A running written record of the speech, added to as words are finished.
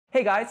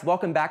Hey guys,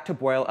 welcome back to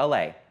Broil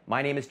LA.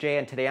 My name is Jay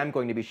and today I'm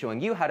going to be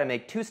showing you how to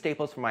make two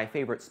staples for my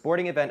favorite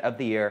sporting event of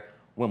the year,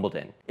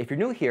 Wimbledon. If you're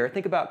new here,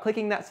 think about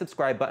clicking that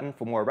subscribe button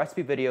for more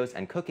recipe videos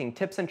and cooking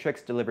tips and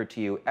tricks delivered to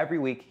you every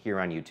week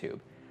here on YouTube.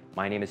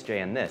 My name is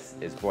Jay and this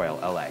is Broil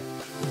LA.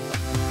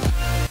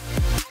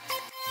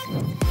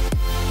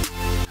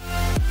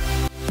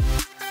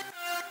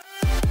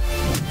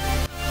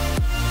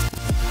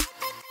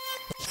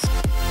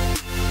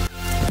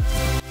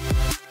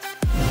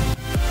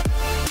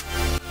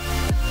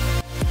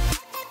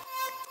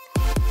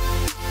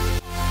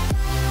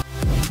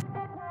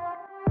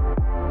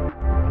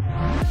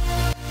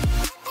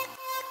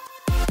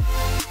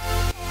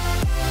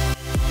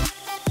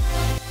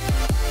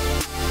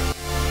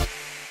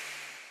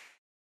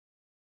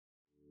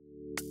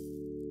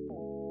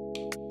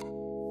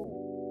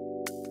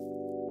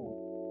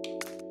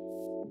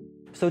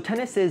 So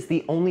tennis is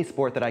the only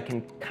sport that I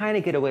can kind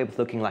of get away with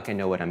looking like I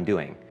know what I'm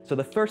doing. So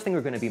the first thing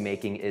we're going to be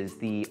making is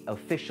the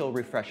official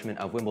refreshment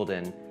of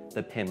Wimbledon,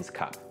 the Pimm's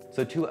Cup.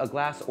 So to a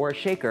glass or a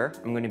shaker,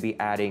 I'm going to be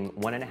adding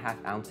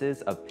 1.5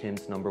 ounces of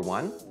Pimm's No.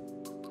 1.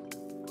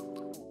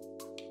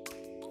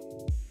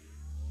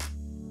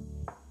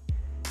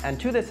 And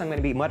to this, I'm going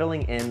to be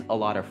muddling in a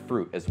lot of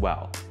fruit as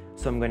well.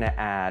 So I'm going to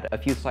add a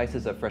few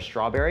slices of fresh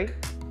strawberry,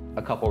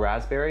 a couple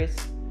raspberries,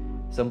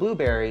 some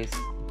blueberries,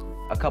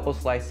 a couple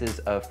slices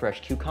of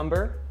fresh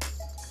cucumber,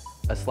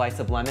 a slice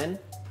of lemon,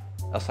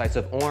 a slice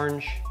of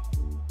orange,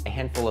 a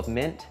handful of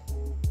mint,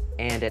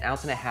 and 1.5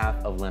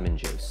 ounces of lemon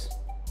juice.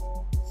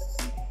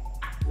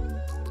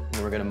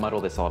 And we're gonna muddle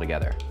this all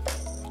together.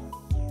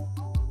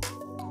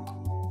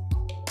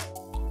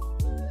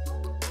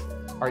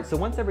 All right, so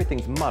once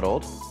everything's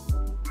muddled,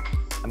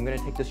 I'm gonna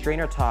take the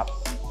strainer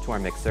top to our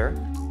mixer.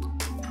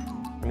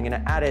 I'm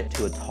gonna add it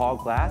to a tall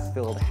glass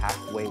filled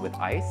halfway with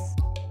ice.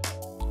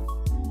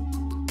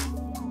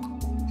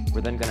 We're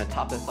then going to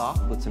top this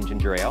off with some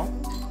ginger ale.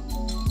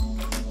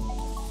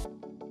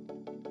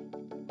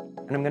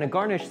 And I'm going to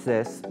garnish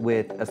this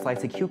with a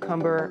slice of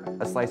cucumber,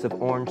 a slice of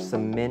orange,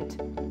 some mint,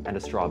 and a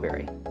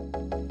strawberry.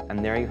 And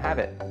there you have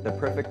it, the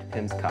perfect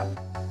Pimm's Cup.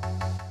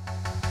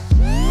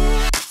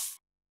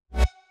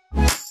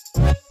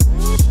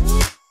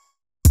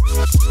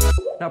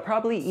 Now,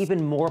 probably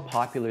even more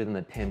popular than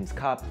the Pimm's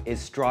Cup is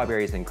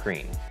strawberries and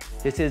cream.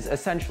 This is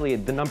essentially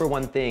the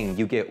 #1 thing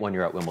you get when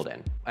you're at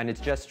Wimbledon, and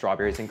it's just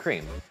strawberries and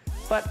cream.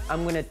 But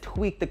I'm gonna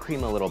tweak the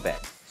cream a little bit.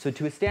 So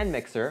to a stand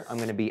mixer, I'm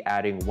gonna be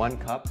adding 1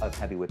 cup of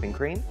heavy whipping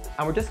cream,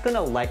 and we're just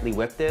gonna lightly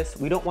whip this.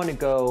 We don't wanna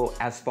go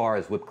as far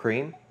as whipped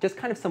cream, just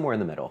kind of somewhere in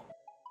the middle.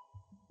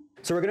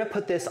 So we're gonna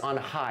put this on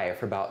high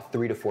for about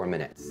 3 to 4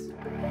 minutes.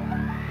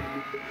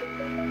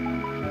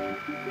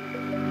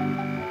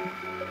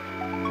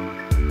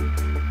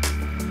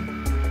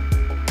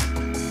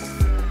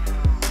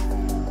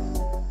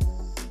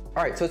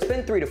 All right, so it's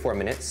been 3 to 4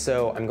 minutes,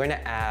 so I'm going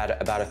to add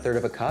about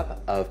 1/3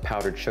 cup of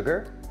powdered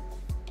sugar.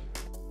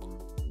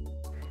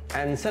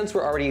 And since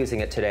we're already using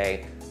it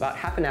today, about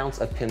 1/2 ounce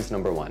of Pimm's No.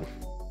 1.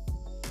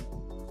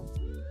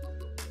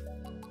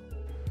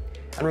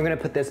 And we're going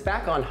to put this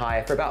back on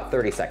high for about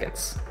 30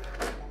 seconds.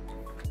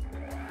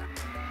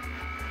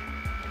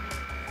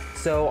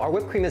 So our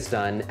whipped cream is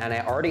done, and I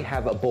already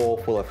have a bowl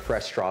full of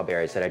fresh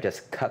strawberries that I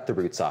just cut the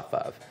roots off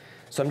of.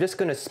 So I'm just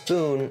going to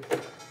spoon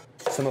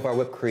some of our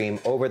whipped cream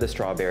over the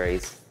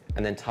strawberries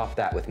and then top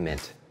that with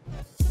mint.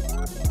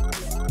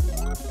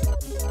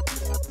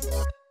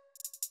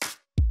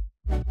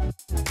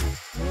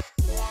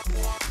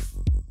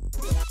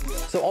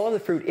 So all of the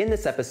fruit in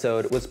this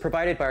episode was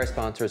provided by our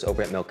sponsors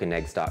over at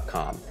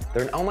milkandeggs.com.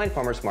 They're an online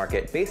farmers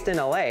market based in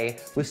LA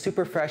with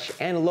super fresh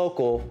and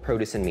local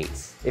produce and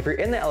meats. If you're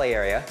in the LA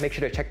area, make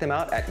sure to check them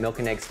out at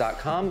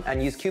milkandeggs.com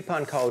and use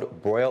coupon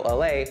code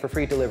BROILLA for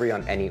free delivery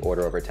on any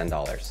order over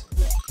 $10.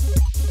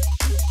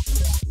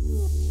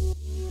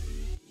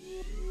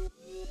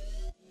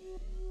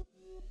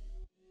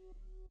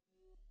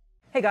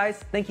 Hey guys,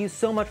 thank you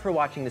so much for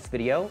watching this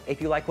video.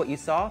 If you like what you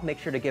saw, make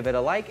sure to give it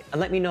a like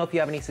and let me know if you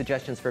have any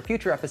suggestions for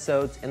future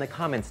episodes in the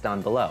comments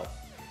down below.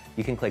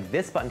 You can click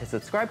this button to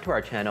subscribe to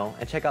our channel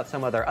and check out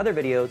some of our other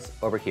videos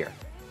over here.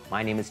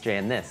 My name is Jay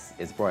and this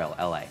is Broil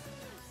LA.